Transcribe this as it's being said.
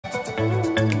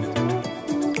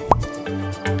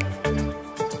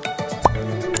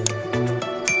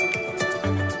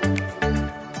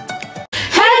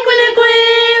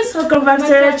welcome back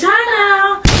to our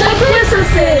channel, The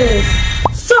Queencesses.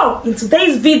 So, in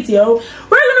today's video, we're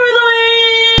gonna be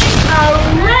doing a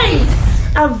race,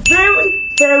 a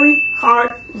very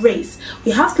hard race.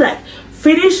 We have to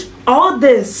finish all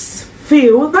this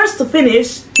field. First to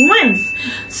finish wins.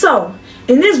 So,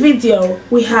 in this video,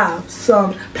 we have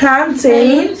some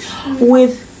plantain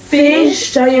with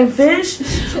fish, giant fish,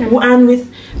 and with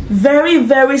very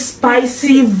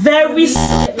spicy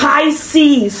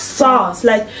sauce.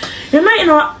 Like, remember in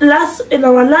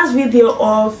our last video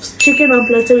of chicken and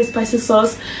plantain with spicy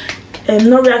sauce and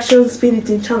no reaction speed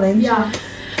eating challenge? Yeah.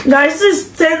 Guys, this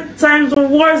is 10 times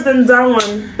worse than that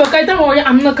one. But guys, don't worry,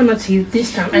 I'm not gonna cheat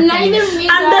this time. And then we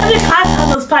can't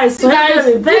have the spice, so guys,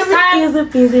 it's very easy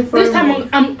peasy for this time.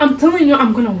 I'm telling you,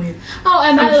 I'm gonna win. Oh,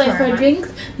 and by the way, for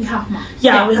drinks, we have malt.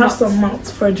 Yeah, we have some malt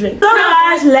for a drink. So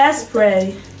guys, let's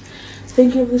pray.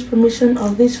 Thank you for this permission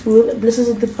of this food. Blessings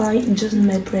of the fire in Jesus'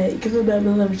 name I pray. Give the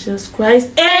Bible of Jesus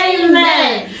Christ.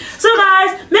 Amen. So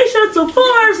guys, make sure to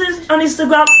follow us on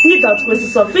Instagram,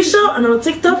 @Queencesses and on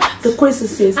TikTok, The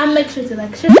Queencesses. And make sure to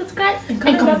like, share, subscribe, and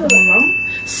comment below.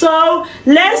 So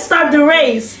let's start the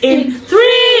race in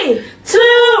 3,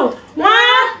 2,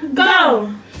 1,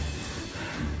 go.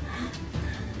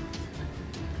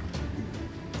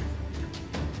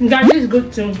 Guys, this is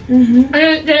good too.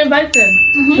 And they're invited.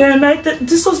 They're invited.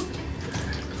 This was.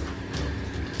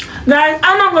 Guys,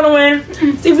 I'm not gonna win.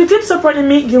 If you keep supporting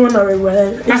me, you will not regret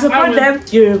it. If you support them,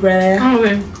 you regret it. I'll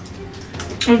win.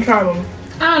 I'm trying.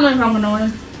 I don't know if I'm gonna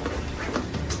win.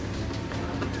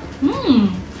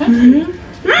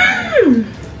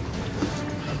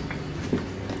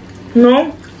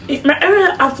 No, my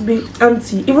area has to be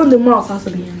empty. Even the mouth has to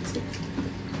be empty.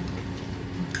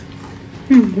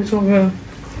 It's so good.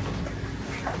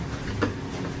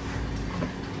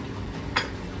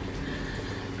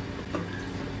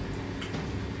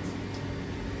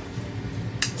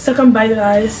 Second bite,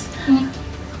 guys.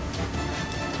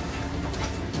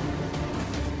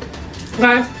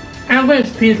 Guys, I'm going to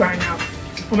speed right now.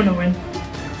 I'm gonna win.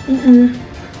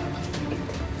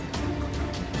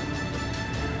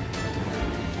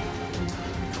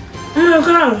 Oh my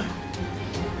god.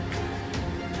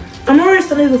 I'm already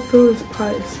starting to feel the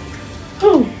price.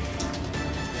 Oh.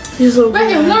 He's so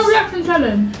Wait, good. no reaction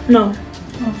challenge? No.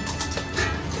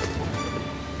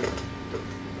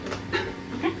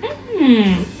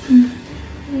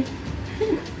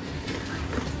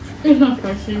 It's not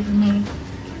spicy for me.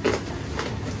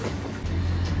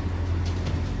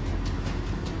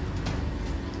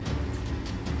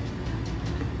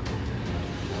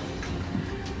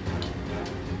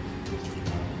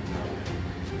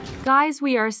 Guys,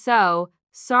 we are so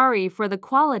sorry for the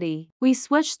quality. We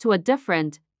switched to a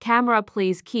different camera.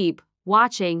 Please keep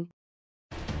watching.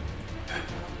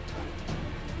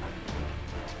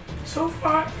 So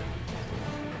far,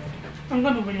 I'm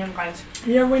gonna win them, guys.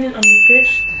 you're winning on the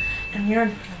fish and you're on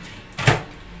the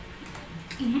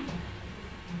plantain.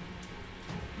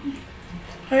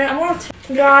 Okay, I'm gonna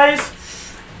take, guys,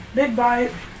 big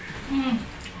bite.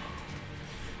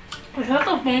 It's not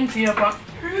so bones here, but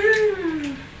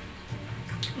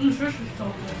this fish is so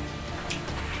good.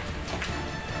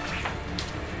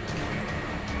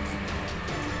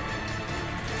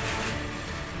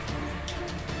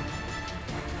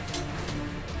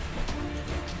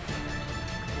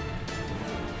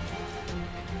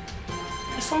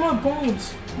 There's so much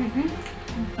bones.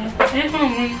 It's gonna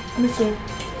win. Me too.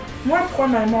 More pour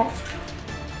in my mouth.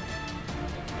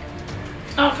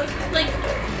 Oh,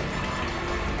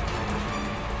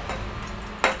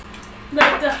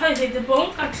 the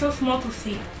bones are so small to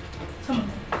see. Some of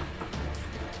them.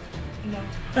 No.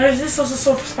 This is also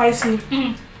so spicy.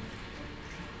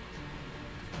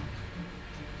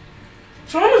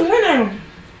 Someone is winning.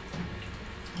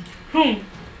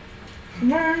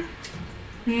 Come on.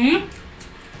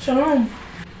 Shalom.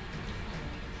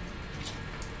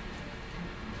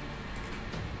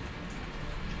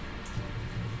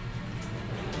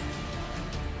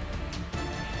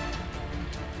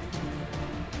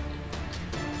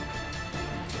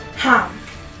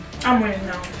 I'm winning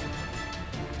now.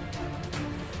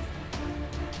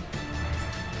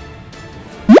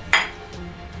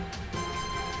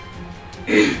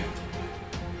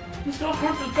 It's so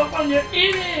hard to talk when you're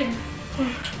eating.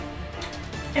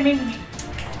 I mean,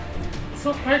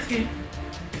 So spicy.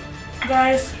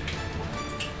 Guys,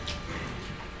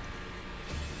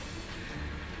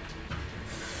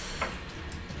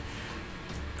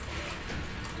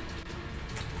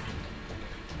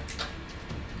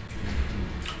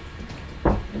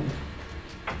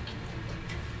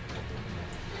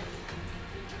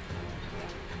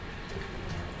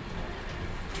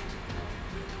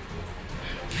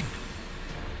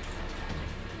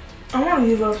 I want to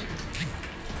give up.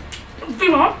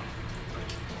 Give up?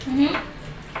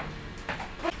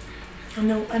 I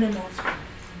know, I don't know.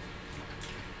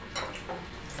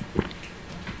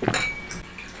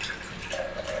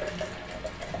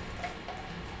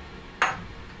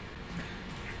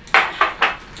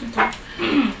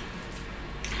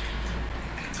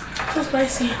 So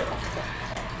spicy.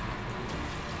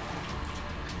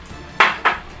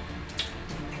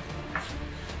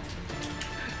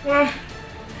 Well,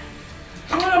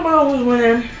 I don't know who's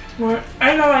winning. Well,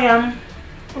 I know I am.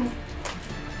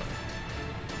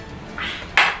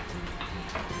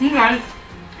 You guys.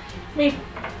 Me.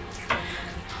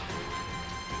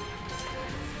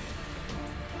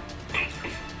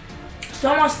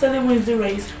 Someone steady wins the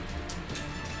race.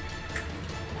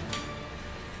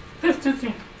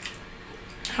 50-50.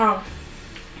 How?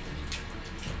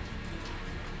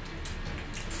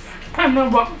 I don't know,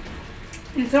 but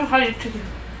you tell how you chicken.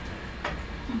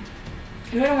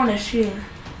 You don't want to share.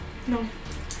 No.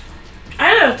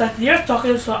 I know that you're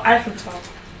talking so I can talk.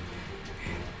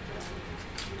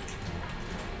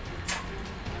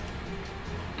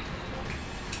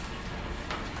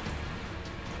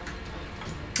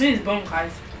 This is bone,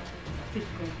 guys. This is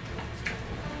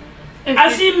bone.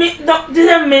 Actually, no,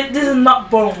 this is not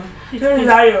bone. This is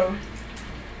iron.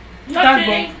 That's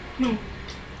bone. No.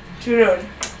 Really?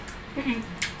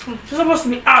 She's supposed to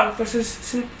be out because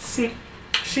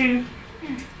she.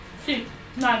 See,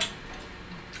 not.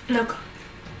 Look,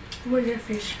 where's your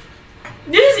fish?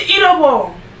 This is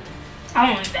eatable. I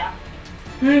don't like that.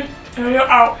 You're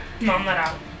out. No, I'm not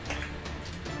out.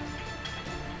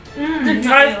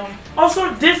 Guys,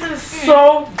 also, this is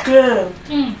so good.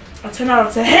 A 10 out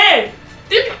of 10. Hey!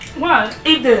 What?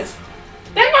 Eat this.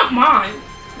 They're not mine.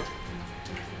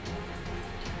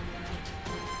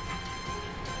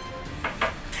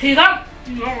 He got.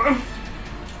 No.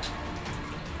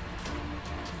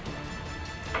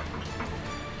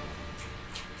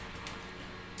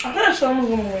 I feel like someone's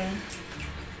gonna win.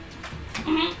 I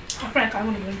feel like I'm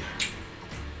gonna win.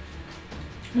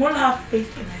 I want to have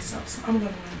faith in myself, so I'm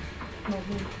gonna win. No,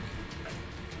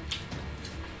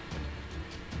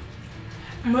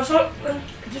 and also,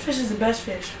 this fish is the best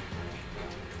fish.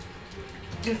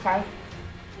 Just 5.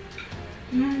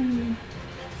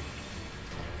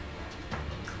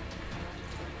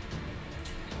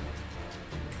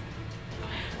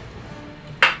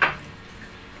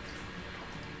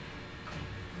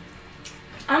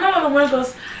 I know what the win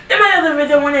goes. In my other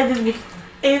video, when I did with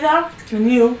Ada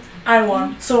and you, I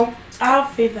won. So I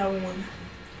have faith that we win.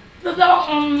 The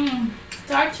little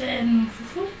starch and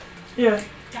fufu. Yeah.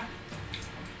 Yeah.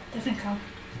 Doesn't count.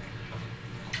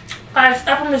 I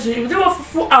promise you, if they were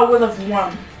fufu, I would have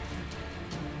won.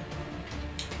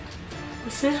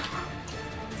 You see?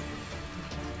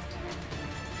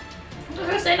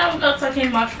 I was saying I'm not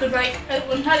talking much because like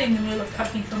I'm not in the middle of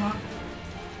talking so much.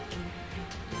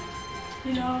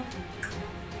 You know.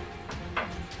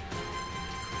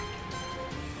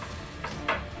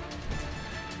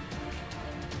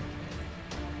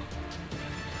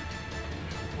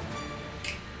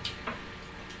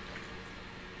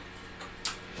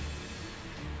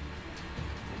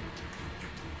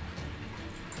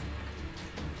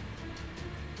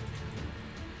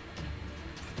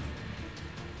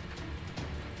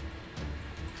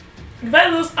 If I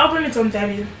lose, I'll blame it on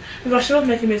Daddy because she was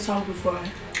making me talk before.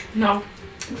 No.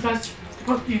 Because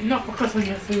you not focus on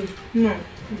your food. No.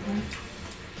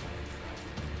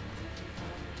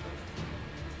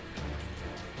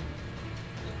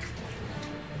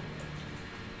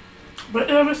 But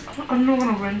I'm not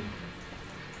gonna win.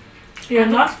 You're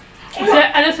not?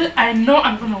 I just said I know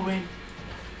I'm gonna win.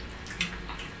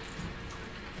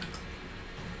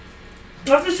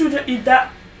 You have to eat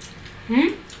that.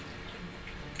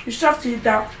 You still have to eat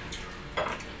that.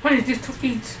 What is this to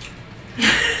eat?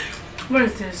 What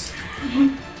is this?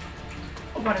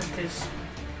 What is this?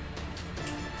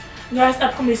 Guys,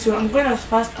 I promise you, I'm going as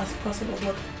fast as possible,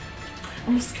 but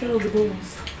I'm scared of the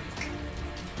bones.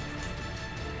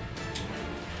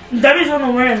 Daddy's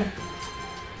gonna win.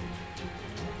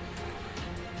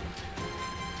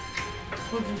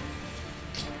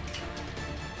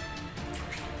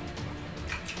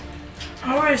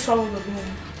 I already swallowed the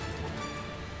bone.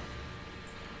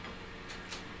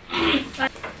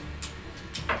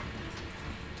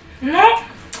 No,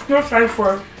 you're fine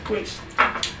for it. Wait.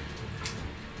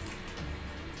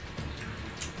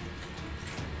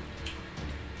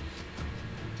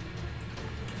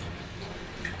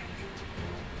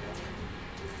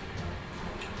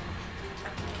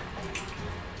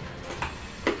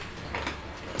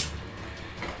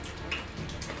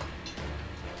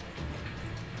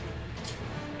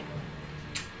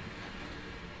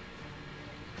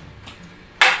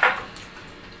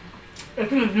 I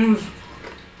think it's news.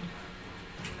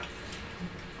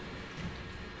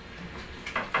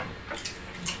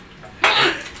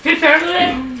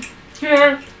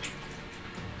 Here.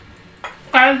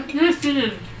 And this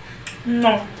is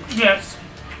No. yes.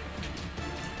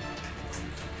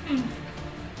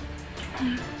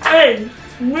 Hey,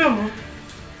 Wilma.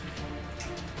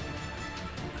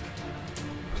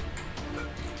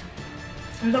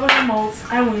 I'm done with the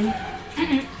mouth. I win.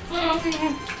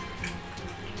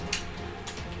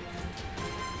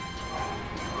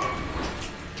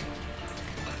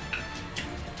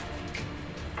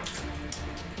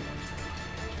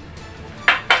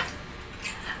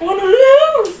 I want to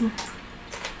lose.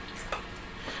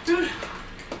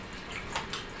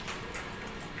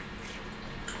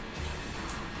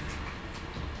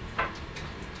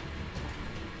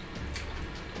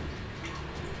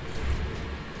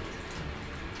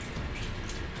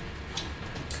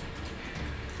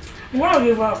 I want to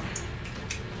give up.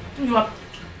 Give up.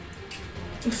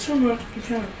 It's too much to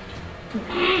count.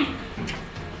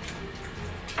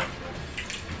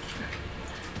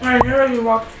 Alright, here I give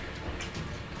up.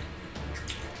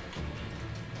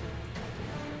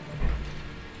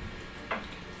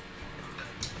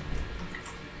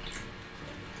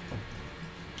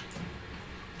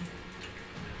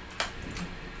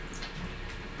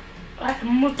 I'm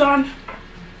almost done.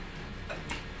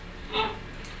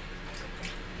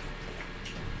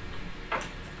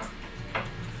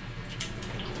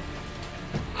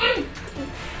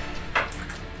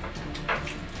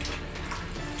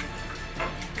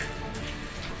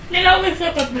 You know, we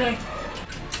flip up like.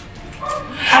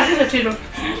 I think that's it.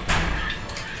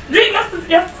 You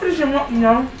have to finish them up, you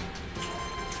know.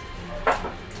 I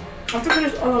have to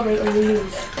finish all of it or you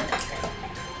lose.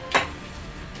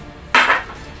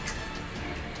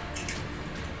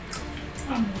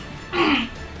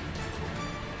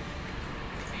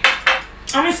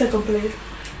 I'm in second place.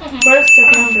 First,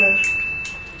 second, third.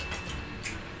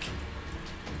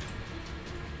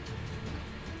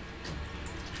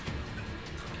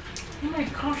 Oh my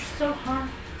gosh, so hard.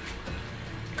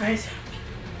 Guys,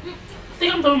 I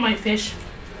think I'm done with my fish.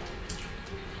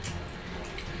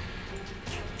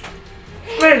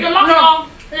 wait, Your no.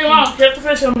 mouth, no. Your mouth. You have to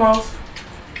finish your mouth.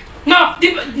 No, I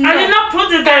did not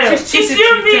put it there. It's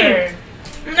you me.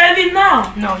 I did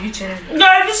not. No, you cheated.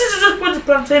 Guys, this is just put the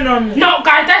plantain on me. No,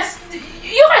 guys, that's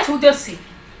you guys will just see.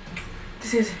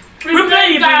 This is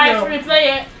Replay it, guys. video.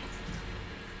 Replay it.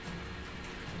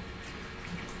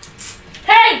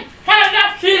 Hey, I'm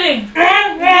not cheating.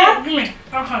 Give me.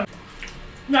 Okay.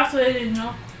 That's what it is,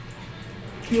 no?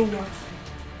 You won.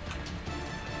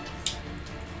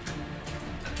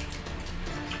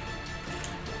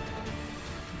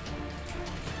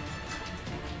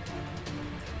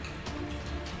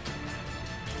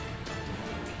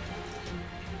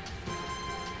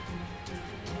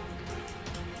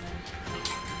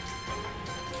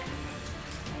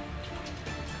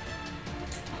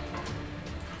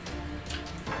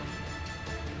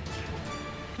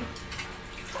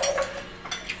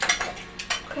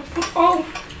 Oh.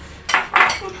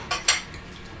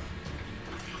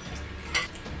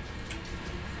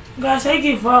 Guys, I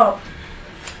give up.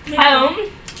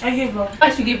 I give up.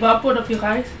 I should give up. Both of you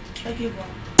guys. I give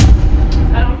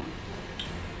up.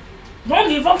 Don't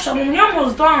give up, Shamon. You're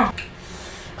almost done.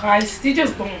 guys, they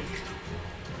just don't.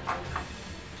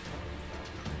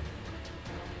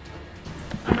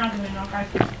 I'm not giving up, guys.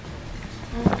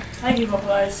 I give up,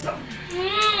 guys.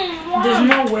 There's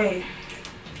no way.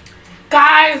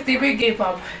 Guys, they will give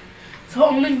up. So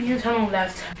only me and Shannon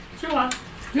left. Sure.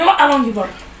 No, I don't give up.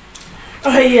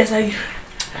 Okay, yes,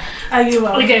 I give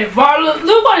up. Okay, well,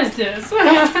 look what is this?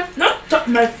 Don't touch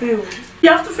my food. You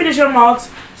have to finish your mouth,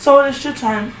 so it's your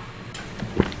time.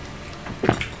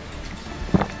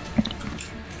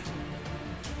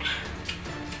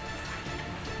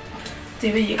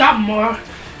 David, you got more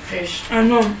fish. I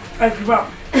know, I give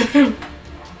up.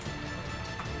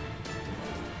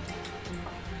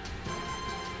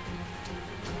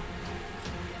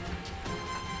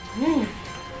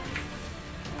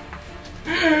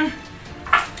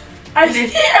 I see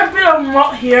a bit of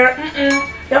malt here.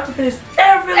 You have to finish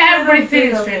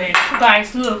Everything is finished.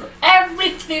 Guys, look.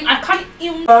 Everything. I can't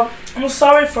even. I'm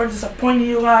sorry for disappointing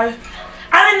you guys.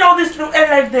 I didn't know this would end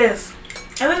like this.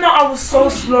 I didn't know I was so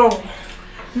slow.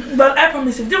 But I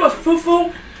promise, if this was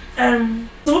fufu and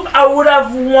soup, I would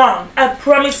have won. I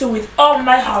promise you with all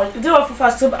my heart. If this was fufu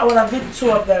and soup, I would have beat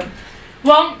two of them.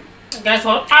 Well, guess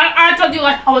what? I told you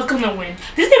like I was gonna win.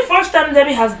 This is the first time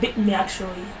Debbie has beaten me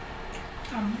actually.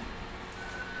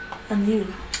 And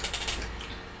you.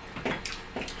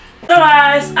 So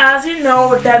guys, as you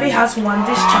know, Debbie has won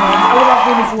this challenge. I would have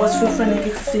been if it was free friendly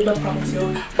to see, but promise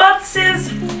you. But since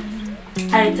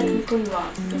I technically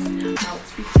lost, because now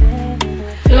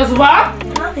it's It was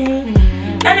what? nothing.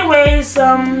 Anyways,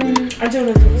 I do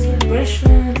a little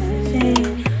celebration,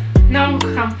 everything. No,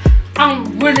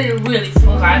 I'm really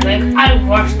full, guys. Like, I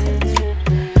rushed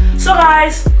it. So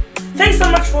guys, thanks so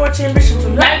much for watching. Be sure to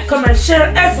like, comment,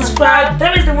 share, and subscribe.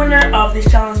 There is the winner of this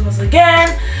challenge once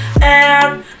again.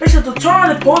 And be sure to turn on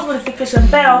the post notification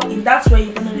bell. In that way,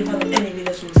 you will not leave out any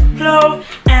videos we upload.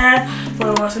 And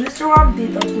follow us on Instagram,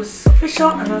 the.Queencesses official,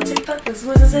 and on TikTok, the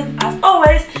Queencesses as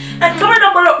always. And comment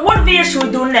down below what video should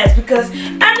we do next, because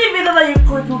any video that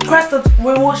you requested,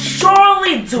 we will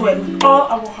surely do it with all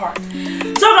our heart.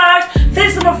 So guys,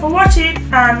 thanks so much for watching,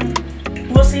 and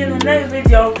we'll see you in the next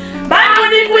video. Bye,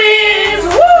 Queen!